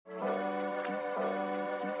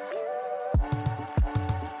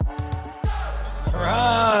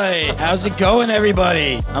right, how's it going,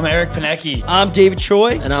 everybody? I'm Eric Panecki. I'm David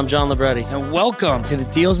Choi. And I'm John Libretti. And welcome to the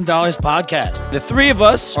Deals and Dollars podcast. The three of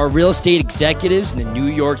us are real estate executives in the New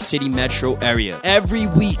York City metro area. Every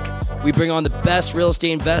week, we bring on the best real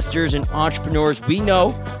estate investors and entrepreneurs we know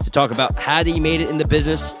to talk about how they made it in the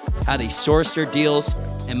business, how they source their deals,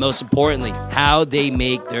 and most importantly, how they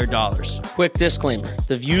make their dollars. Quick disclaimer.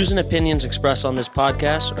 The views and opinions expressed on this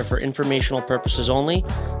podcast are for informational purposes only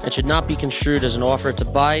and should not be construed as an offer to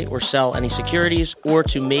buy or sell any securities or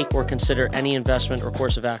to make or consider any investment or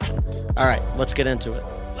course of action. All right, let's get into it.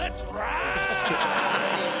 Let's ride! Let's go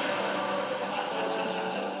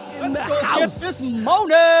get this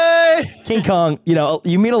money! King Khang,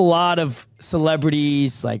 you meet a lot of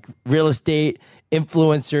celebrities, like real estate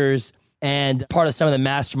influencers, and part of some of the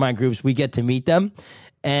mastermind groups, we get to meet them.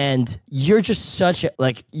 And you're just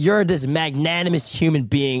you're this magnanimous human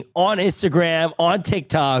being on Instagram, on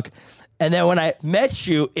TikTok. And then when I met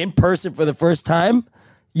you in person for the first time,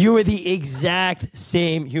 you were the exact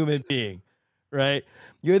same human being, right?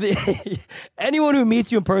 You're anyone who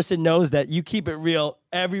meets you in person knows that you keep it real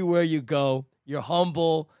everywhere you go. You're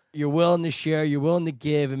humble, you're willing to share, you're willing to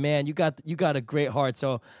give. And man, you got a great heart.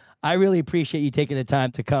 So I really appreciate you taking the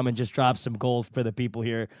time to come and just drop some gold for the people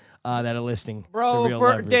here that are listening. Bro,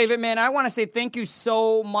 for David, man, I want to say thank you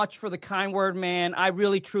so much for the kind word, man. I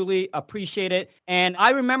really, truly appreciate it. And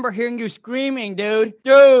I remember hearing you screaming, dude.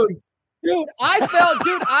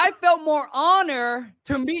 I felt more honor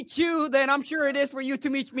to meet you than I'm sure it is for you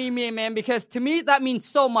to meet me, man, because to me, that means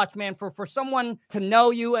so much, man, for someone to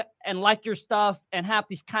know you and like your stuff and have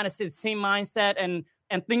these kind of same mindset and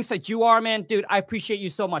things that you are, man. Dude, I appreciate you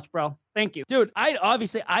so much, bro. Thank you. Dude,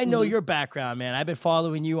 I know your background, man. I've been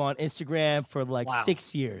following you on Instagram for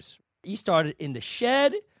 6 years. You started in the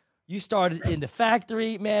shed. You started in the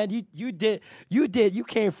factory, man. You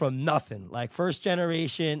came from nothing, like first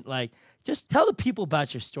generation. Like, just tell the people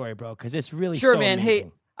about your story, bro, because it's really sure, so man. amazing.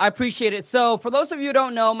 Hey, I appreciate it. So for those of you who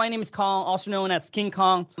don't know, my name is Khang, also known as King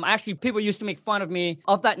Khang. Actually, people used to make fun of me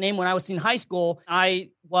of that name when I was in high school. I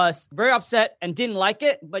was very upset and didn't like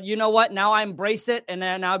it. But you know what? Now I embrace it. And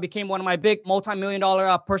then now it became one of my big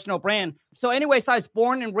multi-million-dollar personal brand. So anyways, I was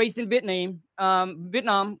born and raised in Vietnam,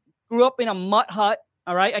 grew up in a mud hut.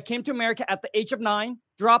 All right. I came to America at the age of 9.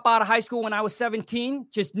 Dropped out of high school when I was 17,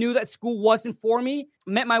 just knew that school wasn't for me.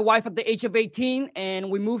 Met my wife at the age of 18,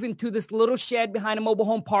 and we moved into this little shed behind a mobile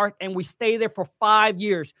home park, and we stayed there for 5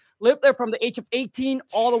 years. Lived there from the age of 18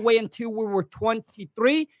 all the way until we were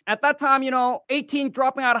 23. At that time, 18,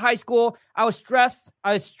 dropping out of high school, I was stressed.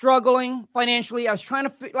 I was struggling financially. I was trying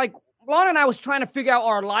to, Lon and I was trying to figure out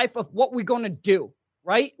our life of what we're going to do.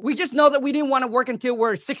 Right? We just know that we didn't want to work until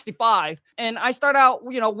we're 65. And I started out,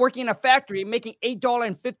 working in a factory, making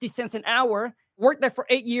 $8.50 an hour. Worked there for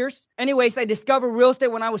 8 years. Anyways, I discovered real estate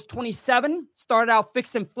when I was 27. Started out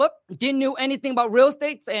fix and flip. Didn't know anything about real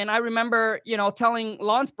estate. And I remember, telling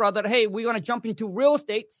Lon's brother, hey, we're going to jump into real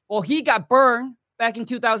estate. Well, he got burned back in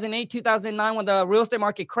 2008, 2009 when the real estate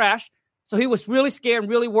market crashed. So he was really scared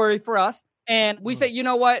and really worried for us. And we said, you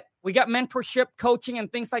know what? We got mentorship, coaching,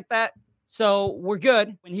 and things like that. So we're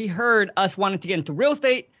good. When he heard us wanting to get into real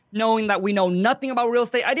estate, knowing that we know nothing about real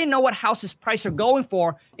estate, I didn't know what houses price are going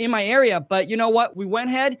for in my area. But you know what? We went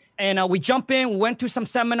ahead and we jumped in. We went to some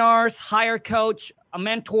seminars, hire a coach, a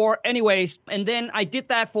mentor, anyways. And then I did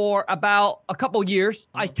that for about a couple years.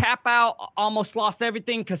 I tap out, almost lost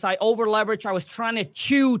everything because I over leveraged. I was trying to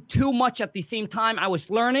chew too much at the same time. I was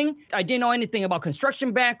learning. I didn't know anything about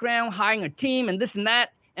construction background, hiring a team and this and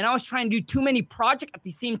that. And I was trying to do too many projects at the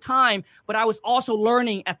same time, but I was also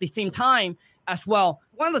learning at the same time as well.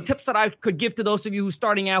 One of the tips that I could give to those of you who's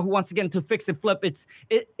starting out, who wants to get into fix and flip, it's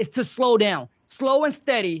to slow down. Slow and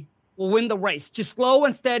steady will win the race. Just slow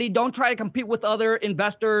and steady. Don't try to compete with other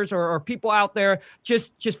investors or people out there.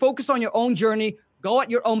 Just focus on your own journey. Go at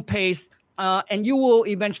your own pace, and you will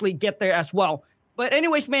eventually get there as well. But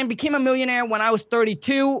anyways, man, became a millionaire when I was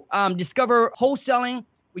 32. Discover wholesaling.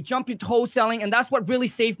 We jumped into wholesaling, and that's what really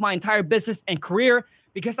saved my entire business and career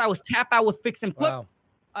because I was tapped out with fix and flip.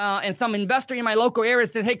 Wow. And some investor in my local area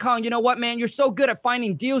said, hey, Khang, you know what, man? You're so good at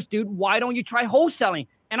finding deals, dude. Why don't you try wholesaling?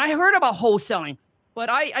 And I heard about wholesaling, but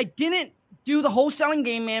I didn't do the wholesaling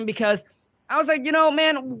game, man, because I was like,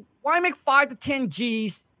 man, why make 5 to 10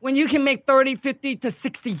 G's when you can make 30, 50 to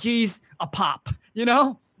 60 G's a pop,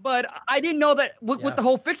 But I didn't know that with the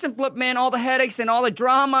whole fix and flip, man, all the headaches and all the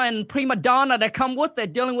drama and prima donna that come with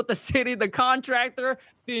it, dealing with the city, the contractor,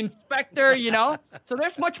 the inspector, So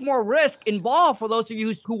there's much more risk involved for those of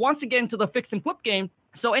you who wants to get into the fix and flip game.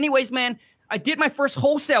 So anyways, man, I did my first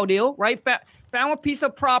wholesale deal, right? Found a piece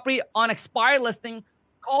of property on expired listing,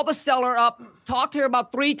 called the seller up, talked to her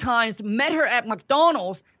about 3 times, met her at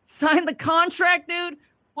McDonald's, signed the contract, dude.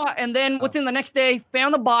 And then within the next day,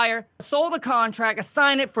 found the buyer, sold the contract,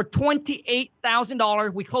 assigned it for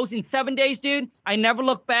 $28,000. We closed in 7 days, dude. I never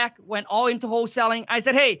looked back, went all into wholesaling. I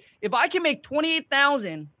said, hey, if I can make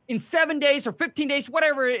 $28,000 in 7 days or 15 days,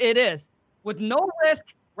 whatever it is, with no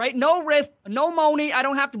risk, right? No risk, no money. I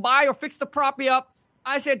don't have to buy or fix the property up.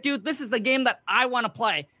 I said, dude, this is a game that I want to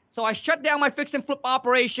play. So I shut down my fix and flip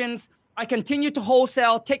operations. I continued to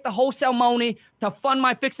wholesale, take the wholesale money to fund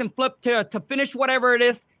my fix and flip to finish whatever it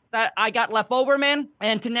is that I got left over, man.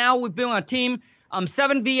 And to now we've been on a team,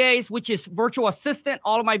 7 VAs, which is virtual assistant.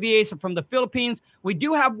 All of my VAs are from the Philippines. We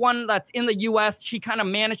do have one that's in the U.S. She kind of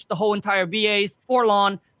managed the whole entire VAs for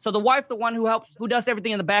Lon. So the wife, the one who does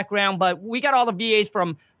everything in the background. But we got all the VAs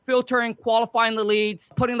from filtering, qualifying the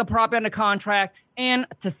leads, putting the property under contract, and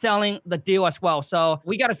to selling the deal as well. So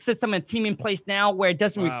we got a system and team in place now where it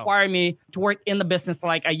doesn't require me to work in the business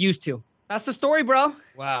like I used to. That's the story, bro.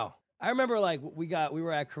 Wow. I remember we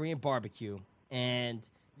were at Korean barbecue and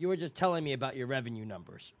you were just telling me about your revenue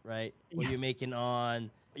numbers, right? What you're making on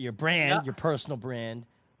your brand, your personal brand,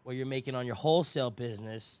 what you're making on your wholesale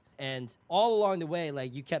business. And all along the way,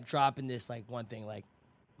 like you kept dropping this like one thing, like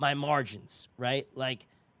my margins, right? Like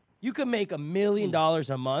you could make $1 million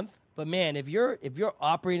a month, but man, if your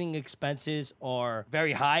operating expenses are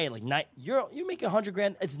very high, like you're making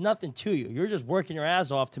 $100,000, it's nothing to you. You're just working your ass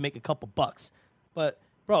off to make a couple bucks. But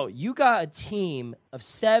bro, you got a team of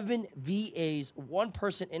 7 VAs, 1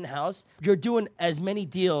 person in-house. You're doing as many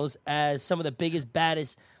deals as some of the biggest,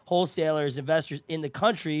 baddest wholesalers, investors in the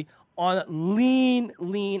country on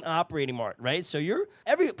lean operating margin, right? So you're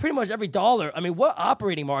pretty much every dollar. I mean, what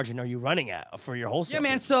operating margin are you running at for your wholesale? Yeah,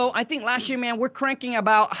 man. business? So I think last year, man, we're cranking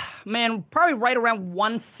about, probably right around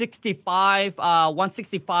 165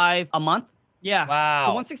 a month. Yeah. Wow.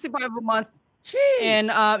 So 165 a month. Jeez.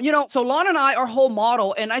 And, so Lon and I, our whole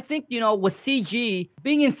model, and I think, with CG,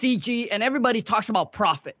 being in CG, and everybody talks about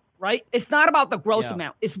profit, right? It's not about the gross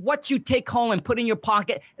amount. It's what you take home and put in your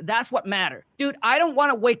pocket. That's what matters. Dude, I don't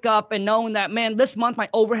want to wake up and knowing that, man, this month my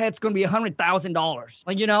overhead's going to be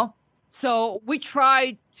 $100,000. So we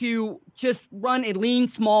try to just run a lean,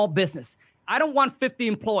 small business. I don't want 50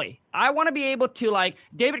 employees. I want to be able to,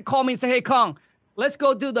 David called me and say, hey, Khang, let's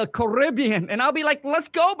go do the Caribbean. And I'll be like, let's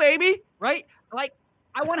go, baby. Right? Like,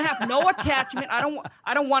 I want to have no attachment. I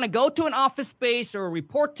don't want to go to an office space or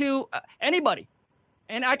report to anybody.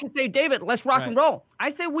 And I can say, David, let's rock and roll. I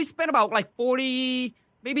say we spend about 40,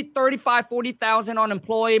 maybe 35, 40,000 on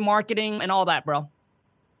employee marketing and all that, bro.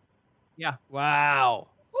 Yeah. Wow.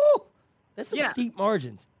 Woo. That's some steep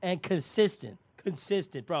margins and consistent,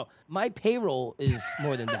 bro. My payroll is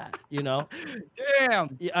more than that,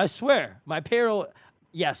 Damn. Yeah, I swear. My payroll,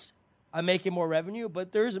 yes, I'm making more revenue,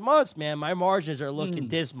 but there's months, man, my margins are looking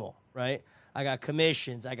dismal, right? I got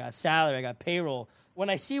commissions, I got salary, I got payroll. When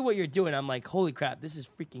I see what you're doing, I'm like, holy crap, this is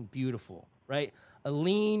freaking beautiful, right? A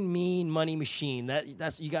lean, mean money machine.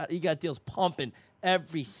 That's you got deals pumping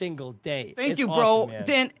every single day. Thank you, bro.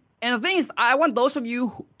 Man. And the thing is, I want those of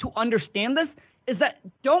you to understand this, is that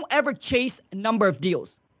don't ever chase a number of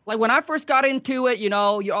deals. Like when I first got into it,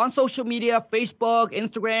 you're on social media, Facebook,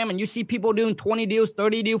 Instagram, and you see people doing 20 deals,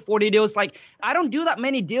 30 deals, 40 deals. Like I don't do that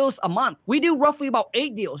many deals a month. We do roughly about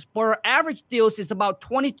 8 deals, but our average deals is about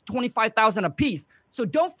 20 to 25,000 a piece. So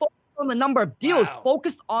don't focus on the number of deals. Wow.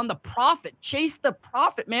 Focus on the profit. Chase the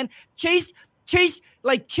profit, man. Chase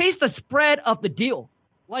the spread of the deal.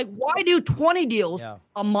 Like why do 20 deals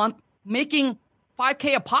a month making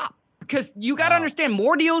 $5K a pop? Because you got to understand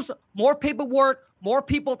more deals, more paperwork, more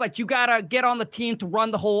people that you got to get on the team to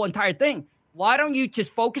run the whole entire thing. Why don't you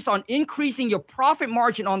just focus on increasing your profit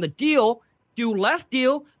margin on the deal, do less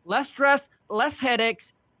stress, less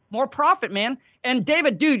headaches, more profit, man. And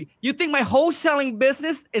David, dude, you think my wholesaling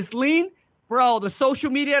business is lean? Bro, the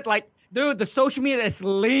social media, the social media is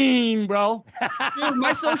lean, bro. Dude,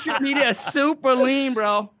 my social media is super lean,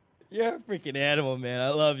 bro. You're a freaking animal, man. I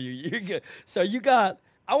love you. You're good. So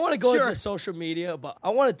I want to go into social media, but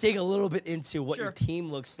I want to dig a little bit into what your team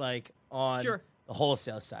looks like on the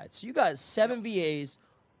wholesale side. So you got 7 VAs,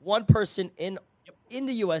 1 person in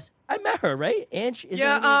the U.S. I met her, right? Angie?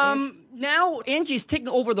 Now Angie's taking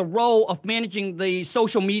over the role of managing the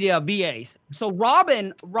social media VAs. So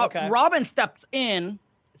Robin steps in.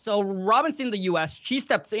 So Robin's in the U.S. She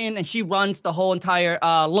steps in and she runs the whole entire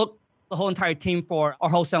the whole entire team for our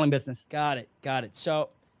wholesaling business. Got it. So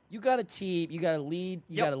you got a team, you got a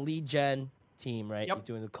lead gen team, right? Yep. You're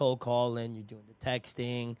doing the cold calling, you're doing the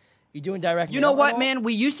texting, You doing direct mail? You know at what, all? man?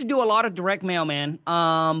 We used to do a lot of direct mail, man.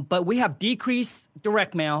 But we have decreased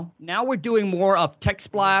direct mail. Now we're doing more of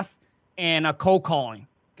text blasts and cold calling.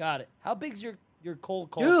 Got it. How big's your cold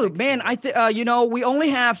call? Dude, man, we only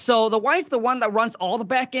have, so the wife's the one that runs all the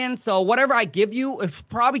back end. So whatever I give you, it's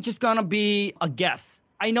probably just going to be a guess.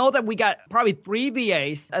 I know that we got probably 3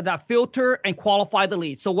 VAs that filter and qualify the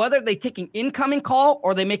leads. So whether they're taking incoming call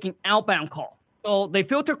or they're making outbound call. So they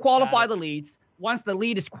filter, qualify the leads. Once the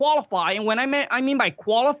lead is qualified, and when I mean by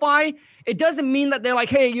qualify, it doesn't mean that they're like,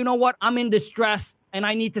 hey, you know what? I'm in distress and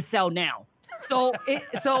I need to sell now. So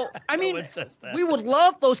I mean, we would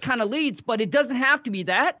love those kind of leads, but it doesn't have to be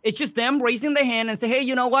that. It's just them raising their hand and say, hey,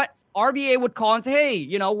 you know what? RVA would call and say,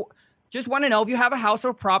 hey, just want to know if you have a house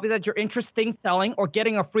or property that you're interested in selling or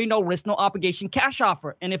getting a free, no risk, no obligation cash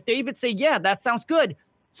offer. And if David say, yeah, that sounds good.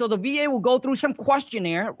 So the VA will go through some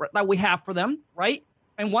questionnaire that we have for them, right?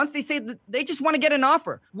 And once they say that they just want to get an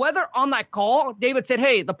offer, whether on that call, David said,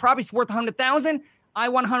 hey, the property's worth $100,000. I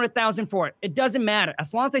want $100,000 for it. It doesn't matter.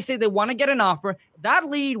 As long as they say they want to get an offer, that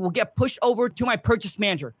lead will get pushed over to my purchase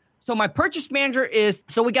manager. So my purchase manager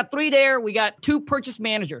so we got 3 there. We got 2 purchase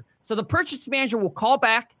manager. So the purchase manager will call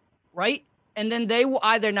back, right? And then they will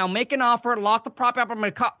either now make an offer, lock the property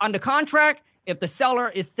up under contract. If the seller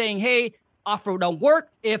is saying, hey, offer don't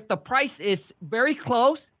work. If the price is very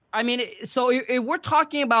close. I mean, so if we're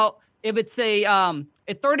talking about if it's a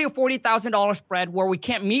 $30,000 or $40,000 spread where we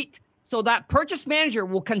can't meet, so that purchase manager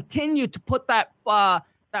will continue to put that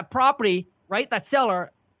property, right, that seller,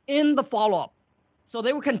 in the follow-up. So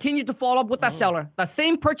they will continue to follow up with that seller. That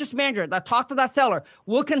same purchase manager that talked to that seller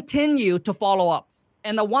will continue to follow up.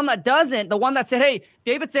 And the one that doesn't, the one that said, hey,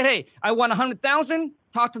 David said, hey, I want $100,000,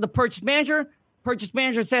 talk to the purchase manager. Purchase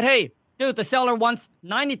manager said, hey, dude, the seller wants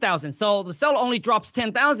 $90,000. So the seller only drops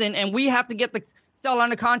 $10,000 and we have to get the seller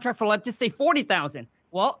under contract for, let's just say, $40,000.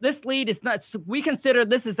 Well, this lead is not, we consider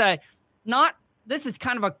this is this is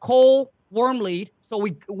kind of a cold worm lead. So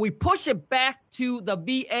we push it back to the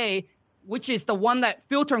VA, which is the one that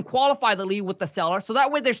filter and qualify the lead with the seller. So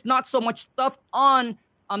that way there's not so much stuff on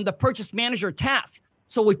the purchase manager task.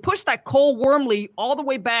 So we push that cold worm lead all the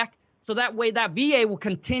way back. So that way that VA will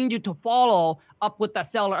continue to follow up with that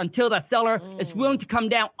seller until that seller is willing to come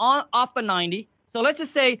down off the 90. So let's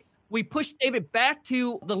just say we push David back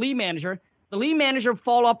to the lead manager. The lead manager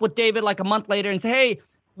follow up with David like a month later and say, hey,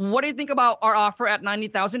 what do you think about our offer at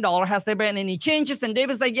 $90,000? Has there been any changes? And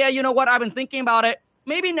David's like, yeah, you know what? I've been thinking about it.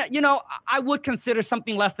 Maybe, I would consider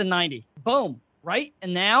something less than 90. Boom. Right?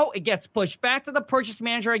 And now it gets pushed back to the purchase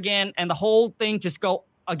manager again, and the whole thing just go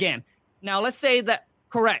again. Now, let's say that,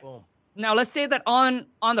 correct. Boom. Now, let's say that on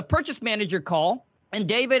the purchase manager call, and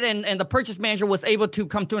David and the purchase manager was able to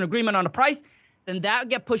come to an agreement on the price, then that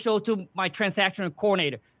get pushed over to my transactional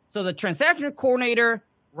coordinator. So the transactional coordinator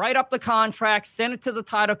write up the contract, send it to the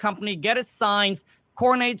title company, get it signed,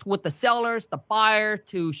 coordinates with the sellers, the buyer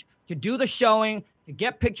to do the showing, to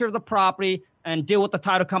get picture of the property and deal with the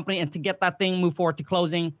title company and to get that thing move forward to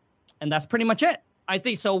closing. And that's pretty much it. I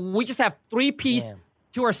think so. We just have 3 pieces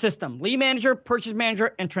to our system: lead manager, purchase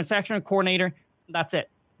manager, and transactional coordinator. That's it.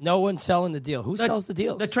 No one's selling the deal. Who sells the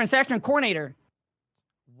deals? The transactional coordinator.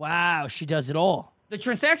 Wow, she does it all. The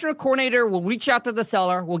transactional coordinator will reach out to the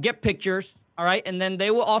seller, will get pictures, all right? And then they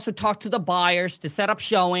will also talk to the buyers to set up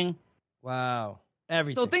showing. Wow.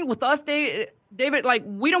 Everything. So the thing with us, David, like,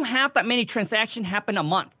 we don't have that many transactions happen a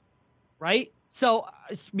month, right? So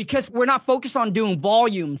it's because we're not focused on doing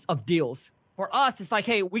volumes of deals. For us, it's like,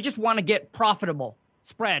 hey, we just want to get profitable,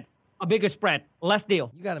 spread, a bigger spread, less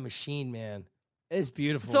deal. You got a machine, man. It's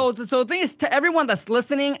beautiful. So the thing is, to everyone that's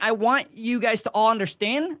listening, I want you guys to all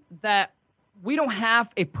understand that we don't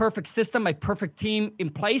have a perfect system, a perfect team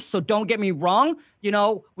in place. So don't get me wrong.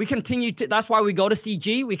 We continue to, that's why we go to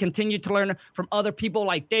CG. We continue to learn from other people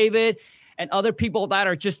like David and other people that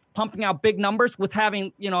are just pumping out big numbers with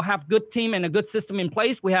having, have good team and a good system in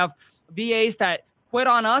place. We have VAs that quit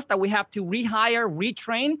on us that we have to rehire,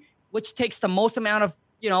 retrain, which takes the most amount of,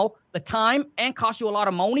 the time and costs you a lot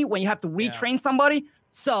of money when you have to retrain somebody.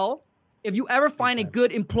 So if you ever find a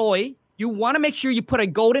good employee, you want to make sure you put a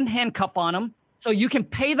golden handcuff on them so you can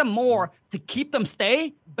pay them more to keep them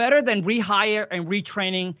stay better than rehire and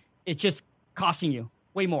retraining. It's just costing you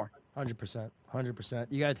way more. 100%. 100%.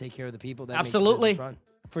 You got to take care of the people that absolutely make the business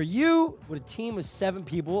run. For you, with a team of 7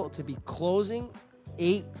 people to be closing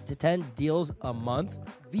 8 to 10 deals a month,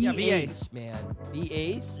 VAs, man.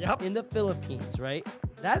 VAs in the Philippines, right?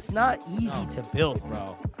 That's not easy to build,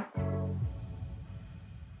 bro.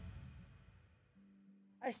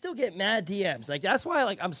 I still get mad DMs. Like, that's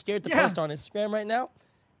why I'm scared to post on Instagram right now.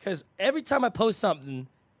 Because every time I post something,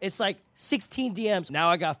 It's like 16 DMs. Now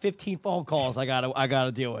I got 15 phone calls I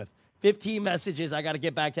gotta deal with. 15 messages I gotta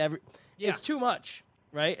get back to It's too much,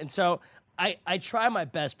 right? And so I try my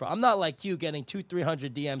best, bro. I'm not like you getting 200-300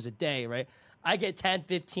 DMs a day, right? I get 10,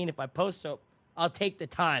 15 if I post, so I'll take the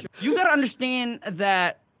time. You got to understand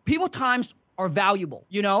that people times are valuable,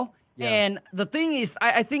 you know? Yeah. And the thing is,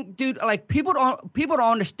 I think, dude, like people don't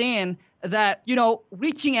understand that, you know,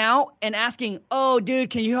 reaching out and asking, oh, dude,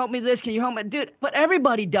 can you help me this? Can you help me? Dude, but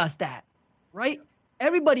everybody does that, right?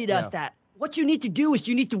 Everybody does that. What you need to do is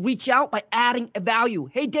you need to reach out by adding a value.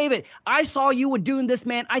 Hey, David, I saw you were doing this,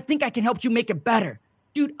 man. I think I can help you make it better.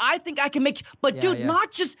 Dude, I think I can make, but dude,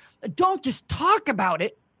 don't just talk about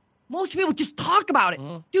it. Most people just talk about it.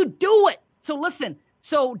 Dude, do it. So listen.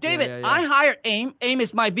 So David, I hired AIM. AIM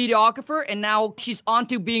is my videographer, and now she's on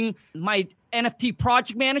to being my NFT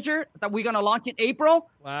project manager that we're going to launch in April.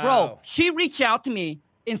 Wow. Bro, she reached out to me.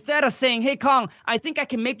 Instead of saying, hey, Khang, I think I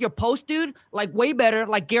can make your post, dude, like way better,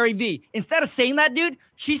 like Gary Vee. Instead of saying that, dude,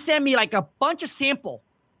 she sent me like a bunch of sample,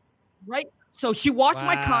 right? So she watched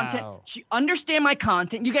my content. She understand my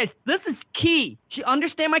content. You guys, this is key. She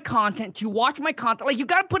understand my content. She watch my content. Like, you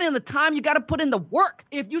got to put in the time. You got to put in the work.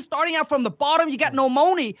 If you starting out from the bottom, you got no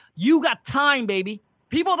money. You got time, baby.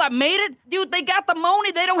 People that made it, dude, they got the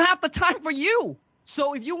money. They don't have the time for you.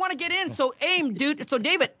 So if you want to get in, so AIM, dude. So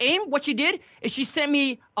David, AIM, what she did is she sent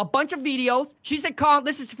me a bunch of videos. She said, Khang,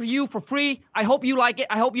 this is for you for free. I hope you like it.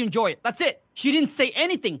 I hope you enjoy it. That's it. She didn't say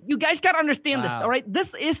anything. You guys got to understand this, all right?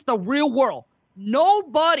 This is the real world.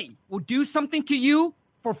 Nobody will do something to you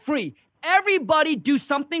for free. Everybody do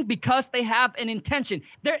something because they have an intention.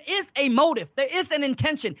 There is a motive. There is an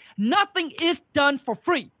intention. Nothing is done for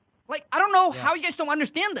free. Like, I don't know how you guys don't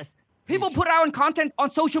understand this. People put out content on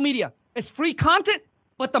social media. It's free content,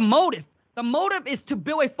 but the motive is to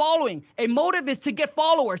build a following. A motive is to get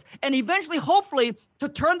followers and eventually, hopefully, to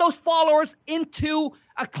turn those followers into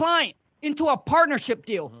a client, into a partnership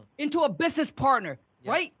deal, into a business partner,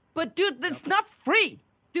 right? But dude, that's not free.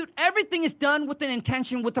 Dude, everything is done with an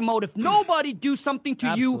intention, with a motive. Nobody do something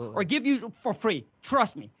to you or give you for free.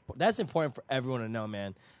 Trust me. That's important for everyone to know,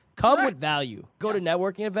 man. Come with value. Go to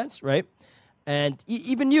networking events, right? And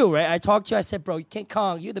even you, right? I talked to you. I said, bro, you can't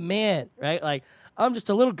Khang. You're the man, right? Like, I'm just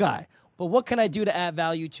a little guy. But what can I do to add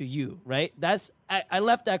value to you, right? I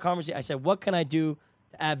left that conversation. I said, what can I do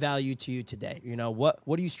to add value to you today? You know, what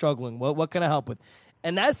are you struggling? What can I help with?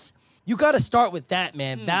 And you got to start with that,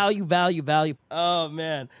 man. Value, value, value. Oh,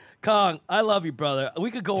 man. Khang, I love you, brother.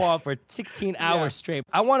 We could go on for 16 hours straight.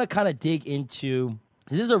 I want to kind of dig into,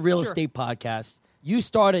 this is a real estate podcast.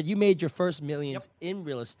 You made your first millions in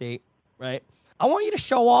real estate, right? I want you to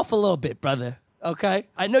show off a little bit, brother. Okay?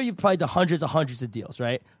 I know you've probably done hundreds of deals,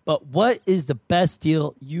 right? But what is the best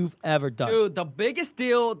deal you've ever done? Dude, the biggest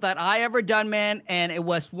deal that I ever done, man, and it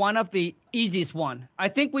was one of the easiest one. I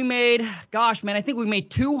think we made,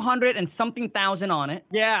 200 and something thousand on it.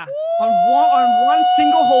 Yeah. On one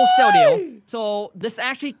single wholesale deal. So this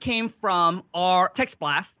actually came from our text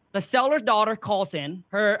blast. The seller's daughter calls in.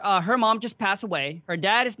 Her mom just passed away. Her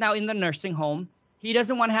dad is now in the nursing home. He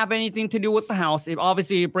doesn't want to have anything to do with the house.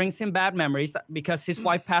 Obviously, it brings him bad memories because his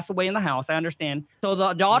wife passed away in the house. I understand. So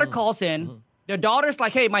the daughter calls in. The daughter's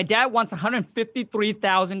like, hey, my dad wants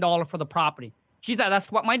 $153,000 for the property. She's like,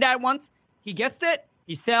 that's what my dad wants. He gets it.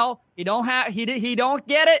 He sell. He don't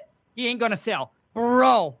get it. He ain't going to sell.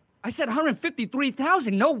 Bro, I said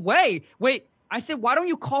 $153,000. No way. Wait. I said, why don't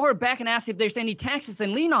you call her back and ask if there's any taxes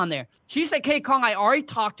and lien on there? She's like, hey, Khang, I already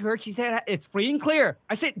talked to her. She said it's free and clear.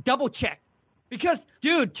 I said, double check. Because,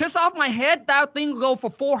 dude, just off my head, that thing will go for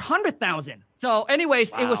 $400,000. So,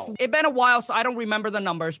 anyways, it been a while, so I don't remember the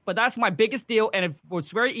numbers. But that's my biggest deal, and it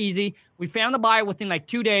was very easy. We found the buyer within like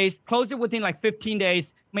 2 days, closed it within like 15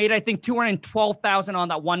 days, made I think $212,000 on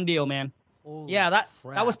that one deal, man. Holy that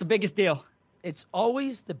crap. was the biggest deal. It's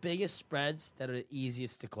always the biggest spreads that are the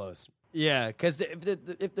easiest to close. Yeah, because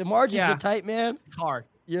if the margins are tight, man, it's hard.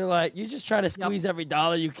 You're just trying to squeeze every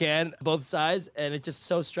dollar you can, both sides, and it's just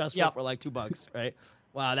so stressful for like $2, right?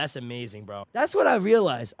 Wow, that's amazing, bro. That's what I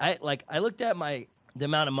realized. I looked at the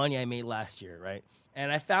amount of money I made last year, right?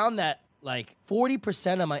 And I found that like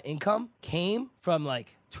 40% of my income came from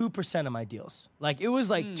like 2% of my deals. Like it was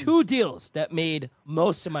like 2 deals that made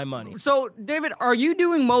most of my money. So, David, are you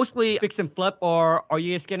doing mostly fix and flip, or are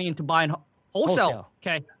you just getting into buying wholesale?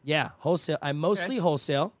 Okay. Yeah, wholesale. I mostly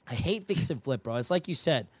wholesale. I hate fix and flip, bro. It's like you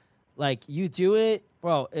said. Like, you do it,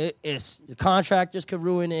 bro, it's the contractors could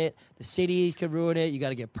ruin it. The cities could ruin it. You got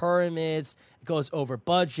to get permits. It goes over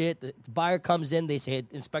budget. The buyer comes in. They say,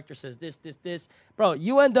 inspector says this. Bro,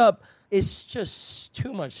 you end up, it's just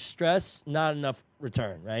too much stress, not enough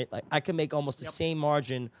return, right? Like I can make almost the same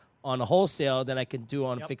margin on a wholesale that I can do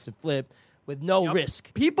on a fix and flip with no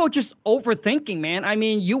risk. People just overthinking, man. I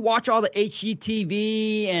mean, you watch all the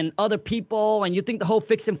HGTV and other people, and you think the whole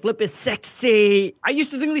fix and flip is sexy. I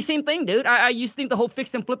used to think the same thing, dude. I used to think the whole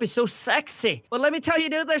fix and flip is so sexy. But let me tell you,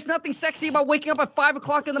 dude, there's nothing sexy about waking up at 5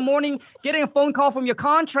 o'clock in the morning, getting a phone call from your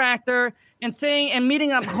contractor and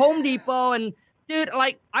meeting up Home Depot. And dude,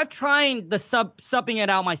 like I've tried the subbing it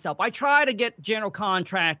out myself. I try to get general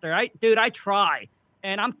contractor, right? Dude, I try.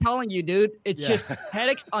 And I'm telling you, dude, it's just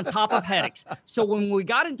headaches on top of headaches. So when we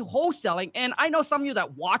got into wholesaling, and I know some of you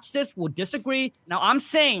that watch this will disagree. Now, I'm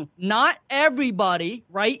saying not everybody,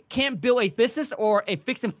 right, can't build a business or a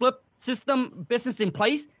fix and flip system business in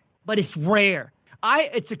place, but it's rare.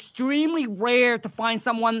 It's extremely rare to find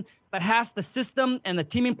someone that has the system and the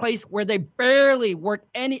team in place where they barely work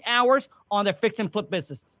any hours on their fix and flip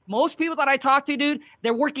business. Most people that I talk to, dude,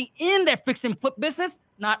 they're working in their fix and flip business,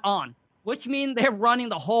 not on. Which means they're running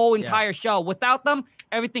the whole entire show. Without them,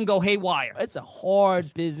 everything go haywire. It's a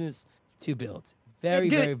hard business to build. Very,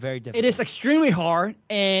 very, very difficult. It is extremely hard,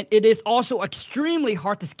 and it is also extremely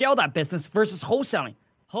hard to scale that business versus wholesaling.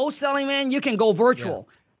 Wholesaling, man, you can go virtual.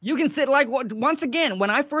 Yeah. You can sit like once again.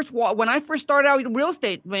 When I first started out in real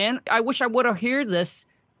estate, man, I wish I would have heard this.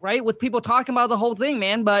 Right, with people talking about the whole thing,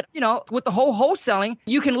 man. But, you know, with the whole wholesaling,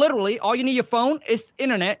 you can literally, all you need your phone is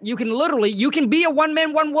internet. You can be a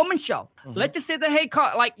one-man, one-woman show. Mm-hmm. Let's just say that, hey,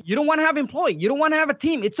 like, you don't want to have employee. You don't want to have a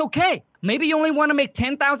team. It's okay. Maybe you only want to make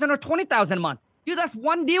 $10,000 or $20,000 a month. Dude, that's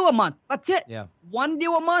one deal a month. That's it. Yeah. One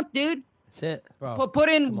deal a month, dude. That's it, bro. Put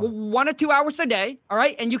in 1 or 2 hours a day, all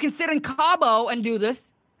right? And you can sit in Cabo and do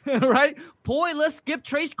this, right? Pull a list, skip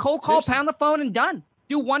trace, cold call, pound the phone, and done.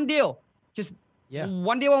 Do one deal. Just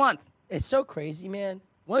one deal a month. It's so crazy, man.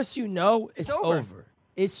 Once you know, it's over.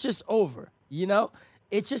 It's just over. You know?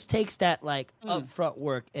 It just takes that, like, upfront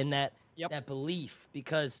work and that belief.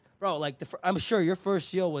 Because, bro, like, I'm sure your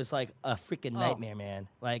first deal was, like, a freaking nightmare, man.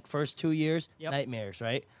 Like, first 2 years, nightmares,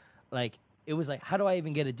 right? Like, it was like, how do I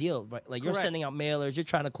even get a deal? Right? Like, you're sending out mailers. You're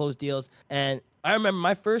trying to close deals. And I remember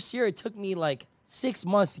my first year, it took me, like, 6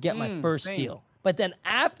 months to get my first deal. But then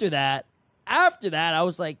after that, I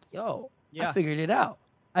was like, yo, I figured it out.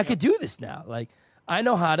 I could do this now. Like, I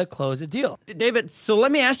know how to close a deal. David, so let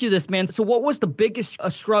me ask you this, man. So what was the biggest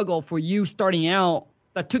struggle for you starting out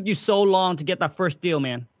that took you so long to get that first deal,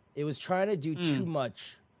 man? It was trying to do too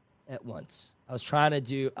much at once. I was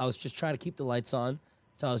just trying to keep the lights on.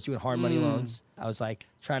 So I was doing hard money loans. I was like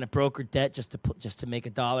trying to broker debt just to make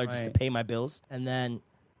 $1, just to pay my bills. And then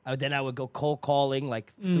I would go cold calling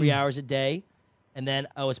like 3 hours a day. And then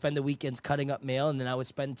I would spend the weekends cutting up mail, and then I would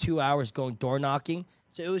spend 2 hours going door knocking.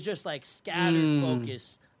 So it was just like scattered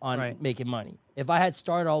focus on making money. If I had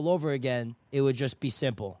started all over again, it would just be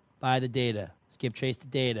simple. Buy the data, skip trace the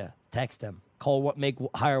data, text them,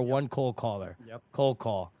 hire one cold caller, cold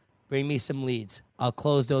call, bring me some leads. I'll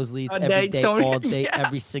close those leads every day, all day,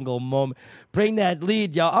 every single moment. Bring that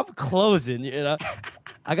lead, y'all. I'm closing, you know.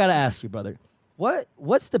 I got to ask you, brother.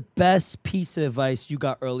 What's the best piece of advice you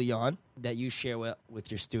got early on that you share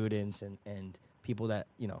with your students and people that,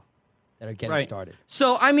 you know, that are getting started?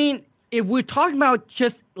 So, I mean, if we're talking about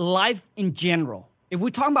just life in general,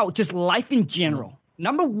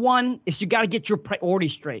 number one is you got to get your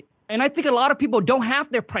priorities straight. And I think a lot of people don't have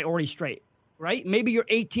their priorities straight, right? Maybe you're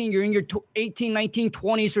 18, you're in your 18, 19,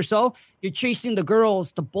 20s or so. You're chasing the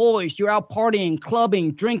girls, the boys. You're out partying,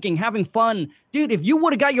 clubbing, drinking, having fun. Dude, if you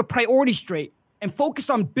would have got your priorities straight and focused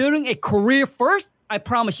on building a career first, I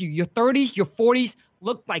promise you, your 30s, your 40s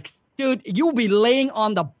look like, dude, you'll be laying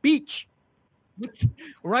on the beach,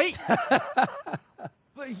 right?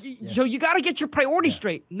 So you got to get your priorities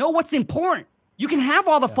straight. Know what's important. You can have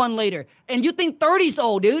all the fun later. And you think 30's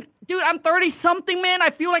old, dude. Dude, I'm 30-something, man. I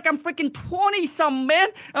feel like I'm freaking 20-something, man.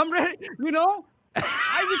 I'm ready, you know?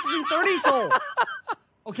 I used to be 30's old,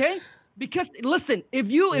 okay? Because listen,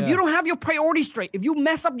 if you don't have your priorities straight, if you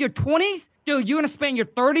mess up your 20s, dude, you're gonna spend your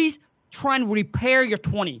 30s trying to repair your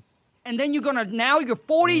 20. And then you're gonna your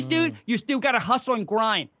 40s, dude, you still gotta hustle and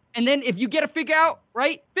grind. And then if you get to figure out,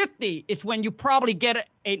 right, 50 is when you probably get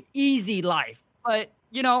an easy life. But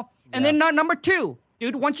you know, and then number two,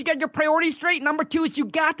 dude, once you get your priorities straight, number two is you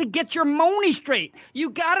got to get your money straight.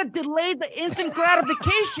 You gotta delay the instant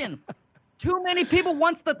gratification. Too many people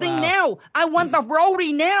wants the thing now. I want the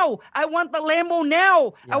Roadie now. I want the Lambo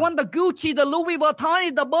now. I want the Gucci, the Louis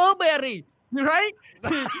Vuitton, the Burberry, right?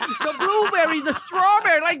 The blueberry, the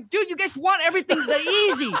strawberry. Like, dude, you guys want everything the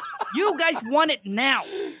easy. You guys want it now.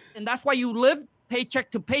 And that's why you live paycheck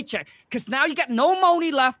to paycheck. Because now you got no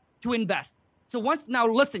money left to invest. So now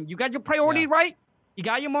listen, you got your priority right. You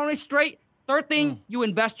got your money straight. Third thing, you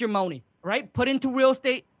invest your money, right? Put into real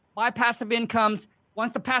estate, buy passive incomes.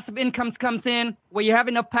 Once the passive incomes comes in, where you have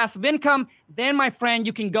enough passive income, then, my friend,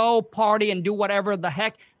 you can go party and do whatever the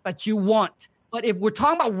heck that you want. But if we're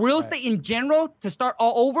talking about real estate in general, to start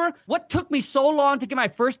all over, what took me so long to get my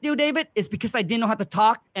first deal, David, is because I didn't know how to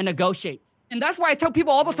talk and negotiate. And that's why I tell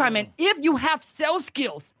people all the time, man, if you have sales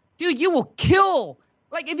skills, dude, you will kill.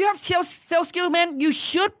 Like, if you have sales skills, man, you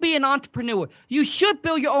should be an entrepreneur. You should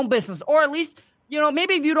build your own business. Or at least,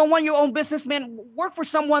 maybe if you don't want your own business, man, work for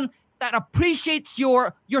someone that appreciates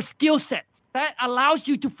your skill set, that allows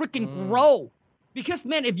you to freaking grow. Because,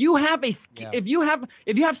 man, if you have if you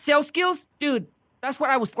have sales skills, dude, that's what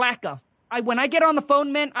I was lack of. When I get on the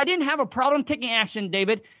phone, man, I didn't have a problem taking action,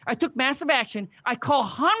 David. I took massive action. I call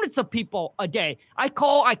hundreds of people a day. I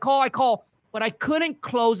call, but I couldn't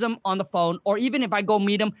close them on the phone. Or even if I go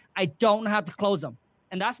meet them, I don't know how to close them.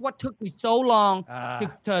 And that's what took me so long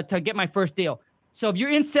to get my first deal. So if you're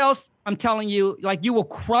in sales, I'm telling you, like, you will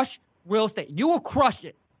crush real estate. You will crush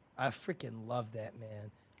it. I freaking love that,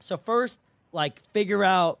 man. So first, like, figure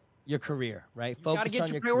out your career, right? Focus on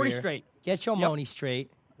your priorities career. Straight. Get your money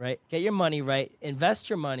straight, right? Get your money right. Invest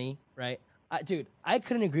your money, right? Dude, I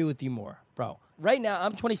couldn't agree with you more, bro. Right now,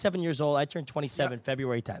 I'm 27 years old. I turned 27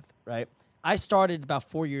 February 10th, right? I started about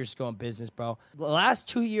 4 years ago in business, bro. The last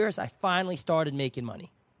 2 years, I finally started making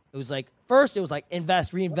money. It was like, first, it was like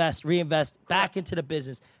invest, reinvest back into the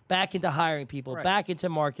business, back into hiring people, back into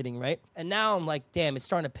marketing, right? And now I'm like, damn, it's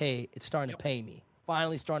starting to pay. It's starting to pay me.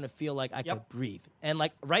 Finally starting to feel like I could breathe. And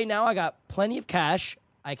like right now, I got plenty of cash.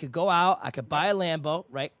 I could go out. I could buy a Lambo,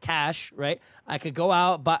 right? Cash, right? I could go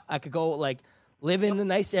out, but I could go like live in a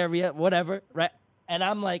nice area, whatever, right? And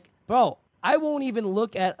I'm like, bro, I won't even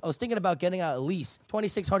look at, I was thinking about getting out at least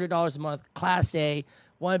 $2,600 a month, Class A,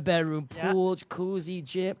 1 bedroom, pool, jacuzzi,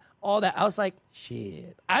 gym, all that. I was like,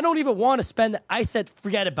 shit. I don't even want to spend that. I said,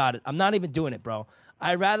 forget about it. I'm not even doing it, bro.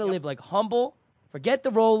 I'd rather live like humble. Forget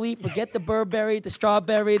the Rolly, forget the Burberry, the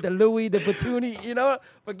Strawberry, the Louis, the Batuni,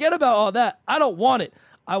 forget about all that. I don't want it.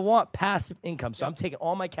 I want passive income. So I'm taking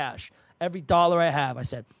all my cash, every dollar I have. I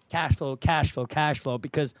said, cash flow,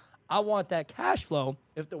 because I want that cash flow.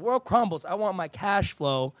 If the world crumbles, I want my cash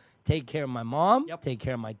flow, take care of my mom, take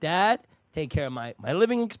care of my dad, take care of my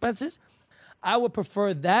living expenses. I would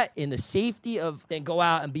prefer that in the safety of than go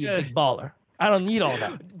out and be a big baller. I don't need all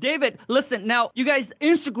that. David, listen, now, you guys,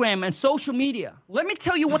 Instagram and social media, let me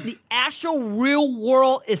tell you what the actual real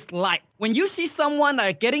world is like. When you see someone that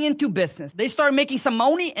are getting into business, they start making some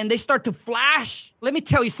money and they start to flash. Let me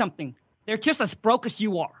tell you something. They're just as broke as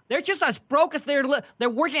you are. They're just as broke as they're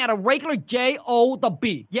working at a regular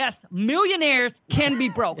J-O-B. Yes, millionaires can be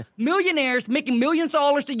broke. Millionaires making millions of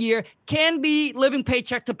dollars a year can be living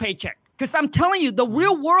paycheck to paycheck. Because I'm telling you, the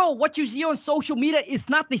real world, what you see on social media is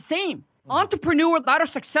not the same. Entrepreneurs that are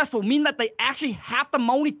successful mean that they actually have the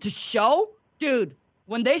money to show. Dude,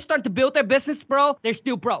 when they start to build their business, bro, they're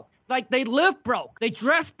still broke. Like, they live broke. They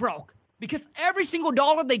dress broke. Because every single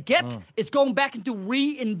dollar they get is going back into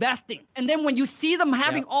reinvesting. And then when you see them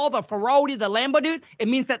having all the Ferrari, the Lambo, dude, it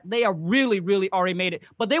means that they are really, really already made it.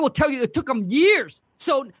 But they will tell you it took them years.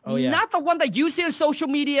 So not the one that you see on social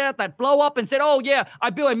media that blow up and said, oh, yeah,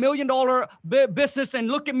 I built $1 million business and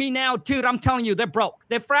look at me now, dude. I'm telling you, they're broke.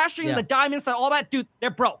 They're flashing the diamonds and all that, dude.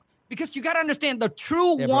 They're broke. Because you got to understand, the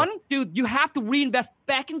true one, dude, you have to reinvest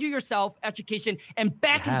back into yourself, education, and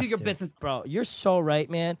back into your business. Bro, you're so right,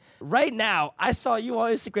 man. Right now, I saw you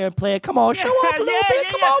on Instagram playing. Come on, show off a little bit.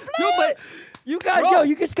 Come on, play. Dude, but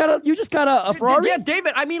you just got a Ferrari. Yeah,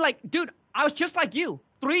 David, I mean, like, dude, I was just like you.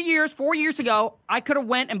 4 years ago, I could have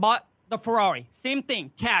went and bought the Ferrari. Same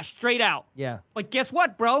thing, cash, straight out. Yeah. But guess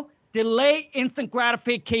what, bro? Delay instant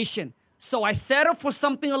gratification. So I settled for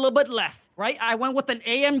something a little bit less, right? I went with an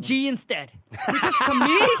AMG instead. Because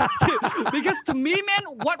to me,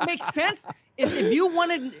 man, what makes sense is if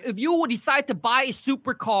you would decide to buy a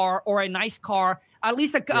supercar or a nice car, at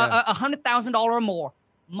least $100,000 or more.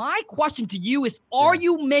 My question to you is, are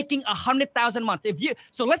you making $100,000 a month?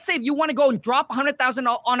 So let's say if you want to go and drop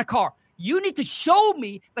 $100,000 on a car, you need to show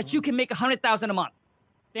me that you can make $100,000 a month.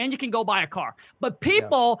 Then you can go buy a car. But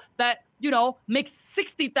people that make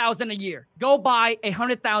 $60,000 a year, go buy a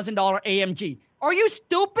 $100,000 AMG. Are you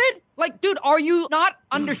stupid? Like, dude, are you not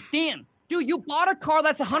understand? Dude, you bought a car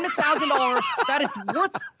that's $100,000 that is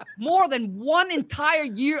worth more than one entire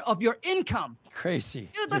year of your income. Crazy.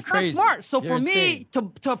 Dude, that's not smart. So for me,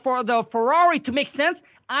 for the Ferrari to make sense,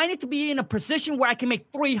 I need to be in a position where I can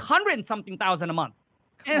make $300,000 and something a month.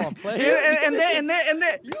 Come on, player. And then,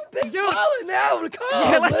 You've been dude. calling now. Come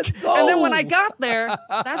Yeah, on, let's go. And then when I got there,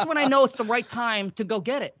 that's when I know it's the right time to go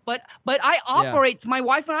get it. But I operate, my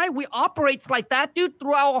wife and I, we operates like that, dude,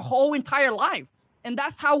 throughout our whole entire life. And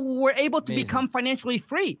that's how we're able to become financially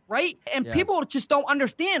free, right? And people just don't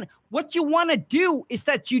understand. What you want to do is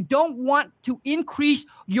that you don't want to increase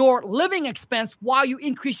your living expense while you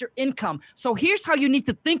increase your income. So here's how you need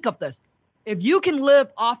to think of this. If you can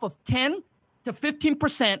live off of 10 to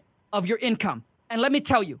 15% of your income, and let me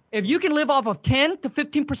tell you, if you can live off of 10 to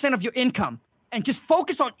 15% of your income and just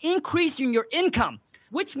focus on increasing your income,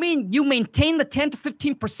 which means you maintain the 10 to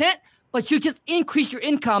 15%, but you just increase your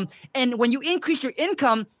income. And when you increase your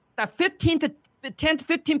income, that 10 to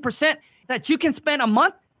 15% that you can spend a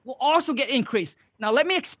month will also get increased. Now, let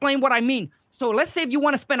me explain what I mean. So let's say if you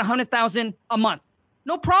want to spend $100,000 a month,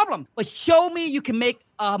 no problem. But show me you can make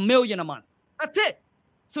 $1 million a month. That's it.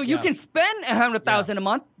 So you can spend $100,000 a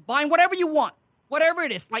month buying whatever you want, whatever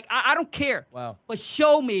it is. Like, I don't care. Wow. But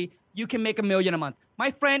show me you can make $1 million a month.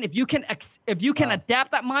 My friend, if you can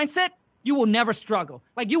adapt that mindset, you will never struggle.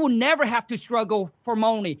 Like, you will never have to struggle for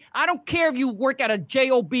money. I don't care if you work at a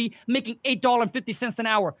job making $8.50 an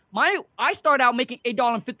hour. I started out making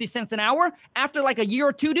 $8.50 an hour. After like a year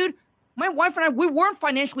or two, dude, my wife and I, we weren't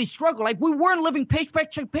financially struggling. Like, we weren't living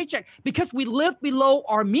paycheck to paycheck because we lived below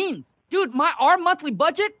our means. Dude, our monthly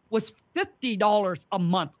budget was $50 a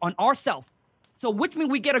month on ourselves. So which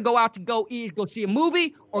means we get to go out to go eat, go see a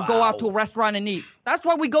movie, or go out to a restaurant and eat. That's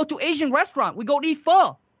why we go to Asian restaurant. We go to eat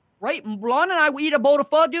pho. Right? Lon and I, we eat a bowl of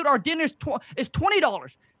pho, dude. Our dinner is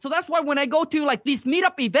 $20. So that's why when I go to like these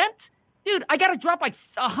meetup events, dude, I got to drop like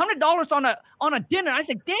 $100 on a dinner. I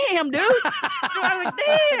said, damn, dude. I'm like,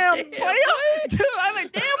 damn, player. Dude, I'm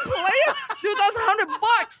like, damn, player. Dude, that's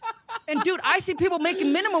 $100. And dude, I see people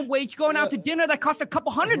making minimum wage going out to dinner that costs a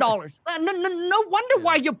couple $100. No wonder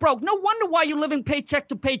why you're broke. No wonder why you're living paycheck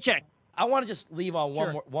to paycheck. I want to just leave on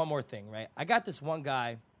one more thing, right? I got this one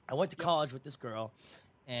guy. I went to college with this girl.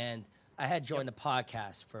 And I had joined the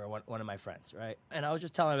podcast for one of my friends, right? And I was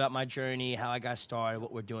just telling about my journey, how I got started,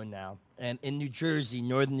 what we're doing now. And in New Jersey,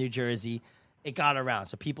 northern New Jersey, it got around.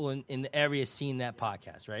 So people in the area seen that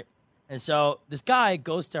podcast, right? And so this guy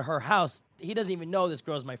goes to her house. He doesn't even know this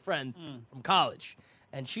girl's my friend from college.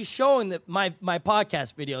 And she's showing my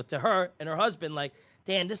podcast video to her and her husband, like,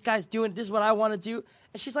 damn, this guy's doing, this is what I want to do.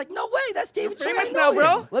 And she's like, no way, that's David Chang. Famous now,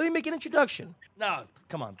 bro. Let me make an introduction. No,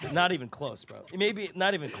 come on, not even close, bro. Maybe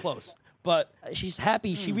not even close. But she's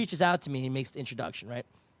happy. She reaches out to me and makes the introduction, right?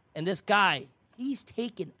 And this guy, he's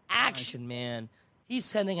taking action, man. He's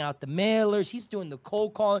sending out the mailers. He's doing the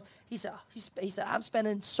cold calling. He said, I'm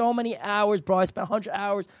spending so many hours, bro. I spent 100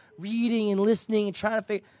 hours reading and listening and trying to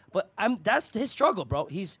figure. But that's his struggle, bro.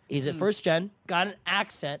 He's at first gen, got an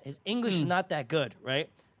accent. His English is not that good, right?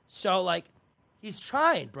 So, like, he's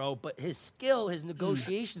trying, bro. But his skill, his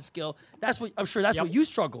negotiation skill, I'm sure that's what you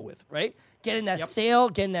struggle with, right? Getting that sale,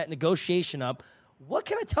 getting that negotiation up. What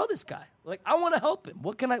can I tell this guy? Like, I want to help him.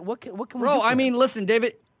 What can we do for Bro, I mean, him? listen,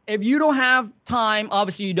 David, if you don't have time,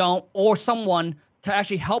 obviously you don't, or someone to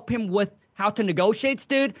actually help him with how to negotiate,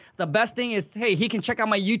 dude, the best thing is, hey, he can check out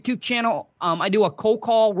my YouTube channel. I do a cold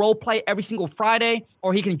call role play every single Friday,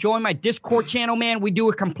 or he can join my Discord channel, man. We do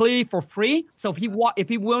it completely for free. So if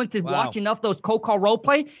he's willing to watch enough of those cold call role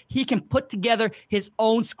play, he can put together his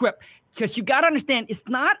own script. Because you got to understand, it's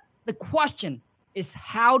not the question, it's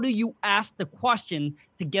how do you ask the question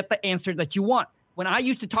to get the answer that you want. When I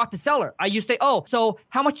used to talk to seller, I used to say, oh, so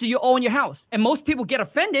how much do you owe in your house? And most people get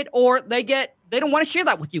offended, or they don't want to share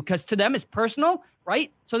that with you because to them it's personal,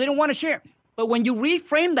 right? So they don't want to share. But when you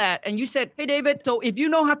reframe that and you said, hey, David, so if you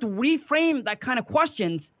know how to reframe that kind of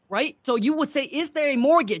questions, right? So you would say, is there a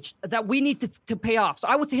mortgage that we need to pay off? So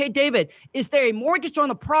I would say, hey, David, is there a mortgage on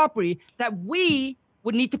the property that we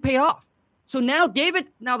would need to pay off? So now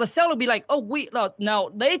the seller will be like, oh,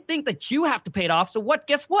 now they think that you have to pay it off. So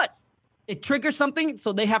guess what? It triggers something,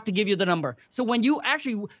 so they have to give you the number. So when you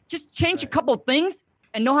actually just change a couple of things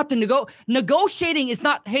and know how to negotiating is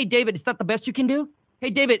not, hey, David, is that the best you can do? Hey,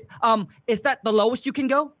 David, is that the lowest you can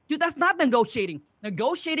go? Dude, that's not negotiating.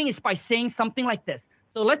 Negotiating is by saying something like this.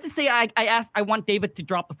 So let's just say I want David to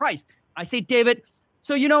drop the price. I say, David,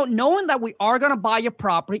 so, knowing that we are going to buy your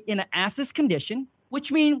property in an as-is condition,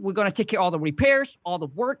 which means we're going to take care of all the repairs, all the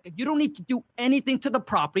work. You don't need to do anything to the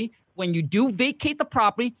property. When you do vacate the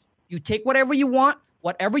property, you take whatever you want,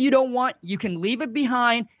 whatever you don't want, you can leave it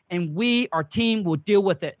behind, and our team, will deal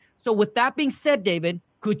with it. So with that being said, David,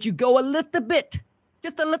 could you go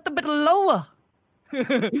just a little bit lower?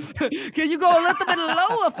 Can you go a little bit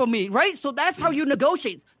lower for me, right? So that's how you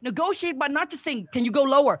negotiate. Negotiate by not just saying, can you go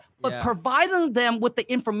lower, but providing them with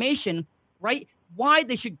the information, right? Why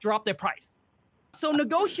they should drop their price. So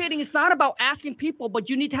negotiating is not about asking people, but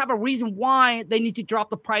you need to have a reason why they need to drop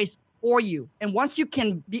the price for you. And once you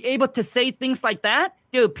can be able to say things like that,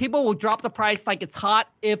 dude, people will drop the price like it's hot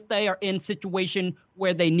if they are in a situation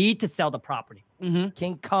where they need to sell the property.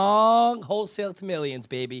 King Khang, wholesale to millions,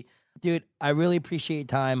 baby. Dude, I really appreciate your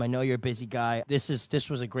time. I know you're a busy guy. This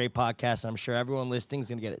was a great podcast. I'm sure everyone listening is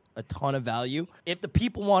going to get a ton of value. If the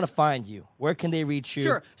people want to find you, where can they reach you?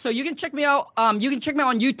 Sure. So you can check me out. You can check me out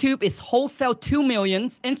on YouTube. It's Wholesale 2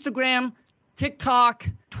 Millions. Instagram, TikTok,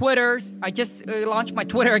 Twitters. I just launched my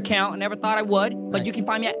Twitter account. I never thought I would. But Nice. you can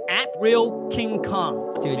find me at Real King Khang.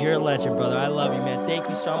 Dude, you're a legend, brother. I love you, man. Thank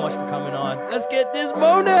you so much for coming on. Let's get this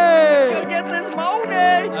money. Let's get this money.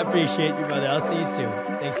 I appreciate you, brother. I'll see you soon.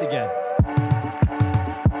 Thanks again.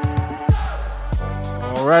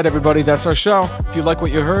 All right, everybody, that's our show. If you like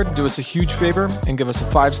what you heard, do us a huge favor and give us a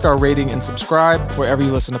 5-star rating and subscribe wherever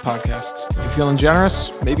you listen to podcasts. If you're feeling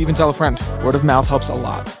generous, maybe even tell a friend. Word of mouth helps a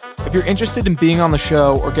lot. If you're interested in being on the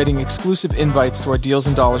show or getting exclusive invites to our Deals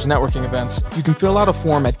and Dollars networking events, you can fill out a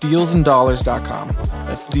form at dealsanddollars.com.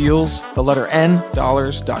 That's deals, the letter N,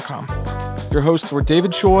 dollars.com. Your hosts were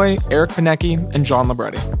David Choi, Eric Panecki, and John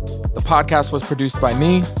Libretti. The podcast was produced by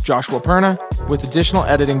me, Joshua Perna, with additional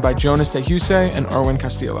editing by Jonas De Huse and Erwin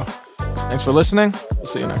Castillo. Thanks for listening. We'll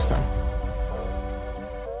see you next time.